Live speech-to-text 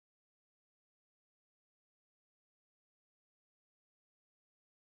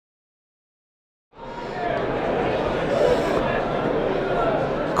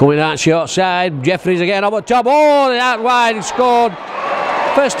Coming out short side, Jeffries again up the top. Oh, out wide, he scored.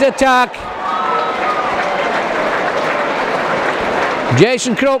 First attack.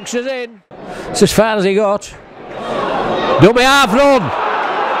 Jason Crooks is in. It's as far as he got. Dummy half run.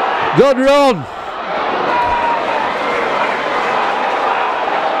 Good run.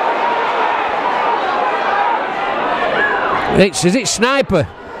 Is it Sniper?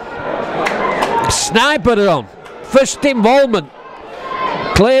 Sniper run. First involvement.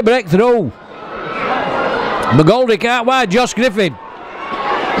 Clear breakthrough. McGoldrick out wide, Josh Griffin.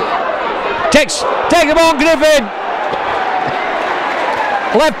 Take him on, Griffin.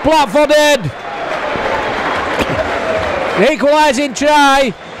 Left platform dead. Equalising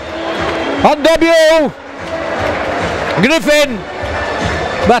try. On debut. Griffin.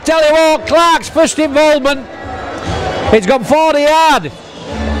 But I tell you what, Clark's first involvement. It's gone 40 yard.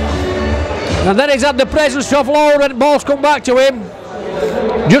 And then he's had the presence of Law and ball's come back to him.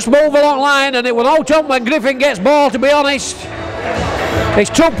 Just move along line and it will out on when Griffin gets ball, to be honest. It's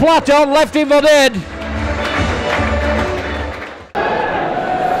took Platon, left him for dead.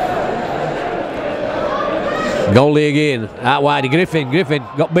 Goldie again, out wide, Griffin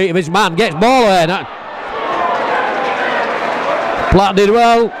got beat of his man, gets ball there. Platt did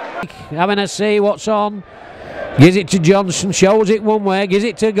well, having a see what's on. Gives it to Johnson, shows it one way, gives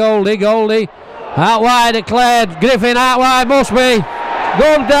it to Goldie, out wide declared, Griffin out wide, must be.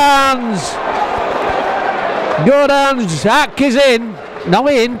 Good hands, Hack is in, no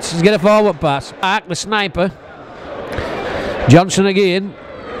hint, he's got a forward pass. Hack, the sniper. Johnson again,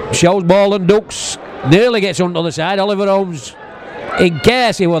 shows ball and ducks, nearly gets on the other side. Oliver Holmes, in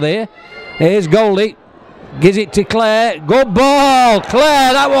case he were there. Here's Goldie, gives it to Clare, good ball,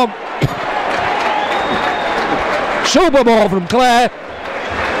 Clare, that one. Super ball from Clare.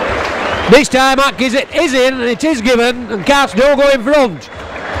 This time Hack is in and it is given and Cats do go in front.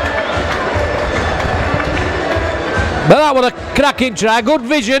 But that was a cracking try, good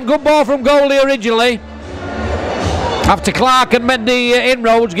vision, good ball from Goldie originally. After Clark and Mendy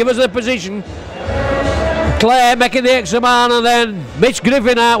inroads give us the position. Clare making the extra man and then Mitch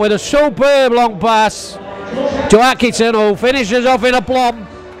Griffin out with a superb long pass to Atkinson, who finishes off in a plum.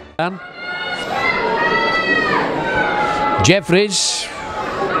 Jeffries,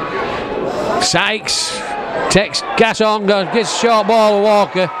 Sykes takes Cass on, gets a short ball to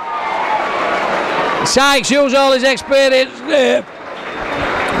Walker. Sykes used all his experience,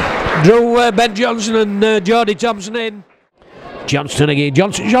 drew Ben Johnson and Geordie Thompson in. Johnston again,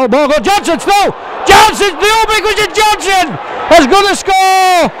 Johnson short ball, Johnson's through! Johnson's the ubiquitous Johnson has got a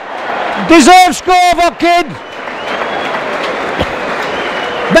score! Deserved score for Kidd.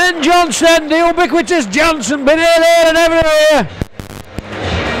 Ben Johnson, the ubiquitous Johnson, been here, there and everywhere.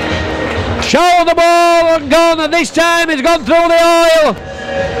 Show the ball and gone, and this time he's gone through the oil.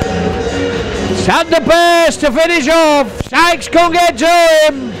 Had the pace to finish off. Sykes can't get to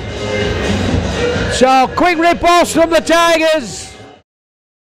him. So quick riposte from the Tigers.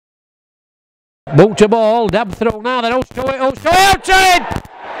 Boot to ball, dab through now, then also outside.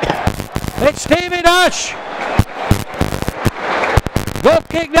 It's Stevie Nash. Good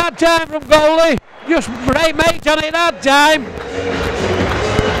kick that time from Goldie. Just right mate on it that time.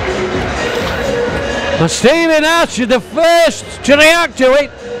 And Stevie Nash is the first to react to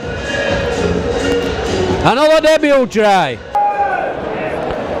it. Another debut try.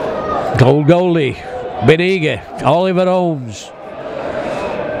 Goldie, Beniga, Oliver Holmes.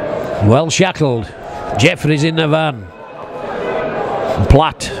 Well shackled. Jeffries in the van.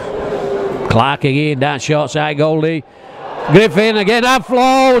 Platt. Clark again, down short side, Goldie. Griffin again, that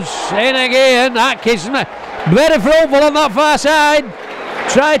flows. In again, Atkinson. Very fruitful on that far side.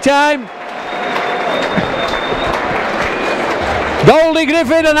 Try time. Goldie,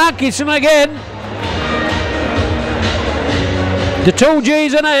 Griffin and Atkinson again. The 2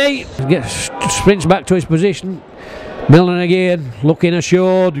 G's and 8. Sprints back to his position. Milner again, looking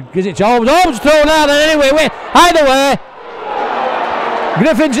assured. Gives it to Holmes. Holmes thrown out anyway. Either way.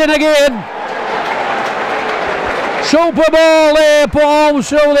 Griffin's in again. Super ball there, put Holmes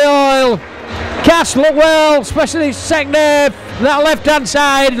through the oil. Cass look well, especially second half. That left hand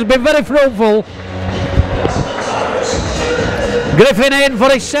side has been very fruitful. Griffin in for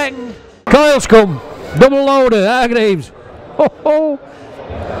his second. Coyle's come. Double loader, Hargreaves. Ho.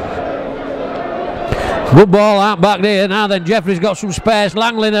 Good ball out back there. Now then, Jeffrey's got some space.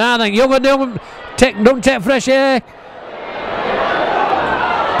 Langley now then. Young and Young don't take fresh air.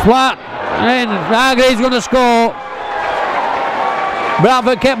 Flat. And Hargreaves going to score.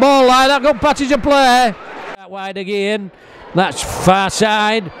 Bradford kept ball like that. Good passage of play. That wide again. That's far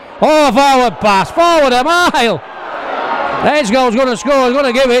side. Oh, forward pass. Forward a mile. Edgegold's going to score, he's going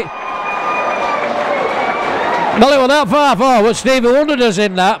to give it. Well, it was that far forward. Stephen Wondered us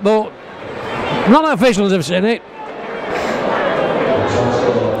in that, but none of the officials have seen it.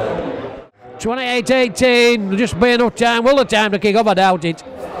 28-18, just be enough time. Will the time to kick off? I doubt it.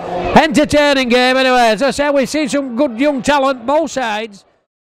 Entertaining game anyway. As I said, we've seen some good young talent, both sides.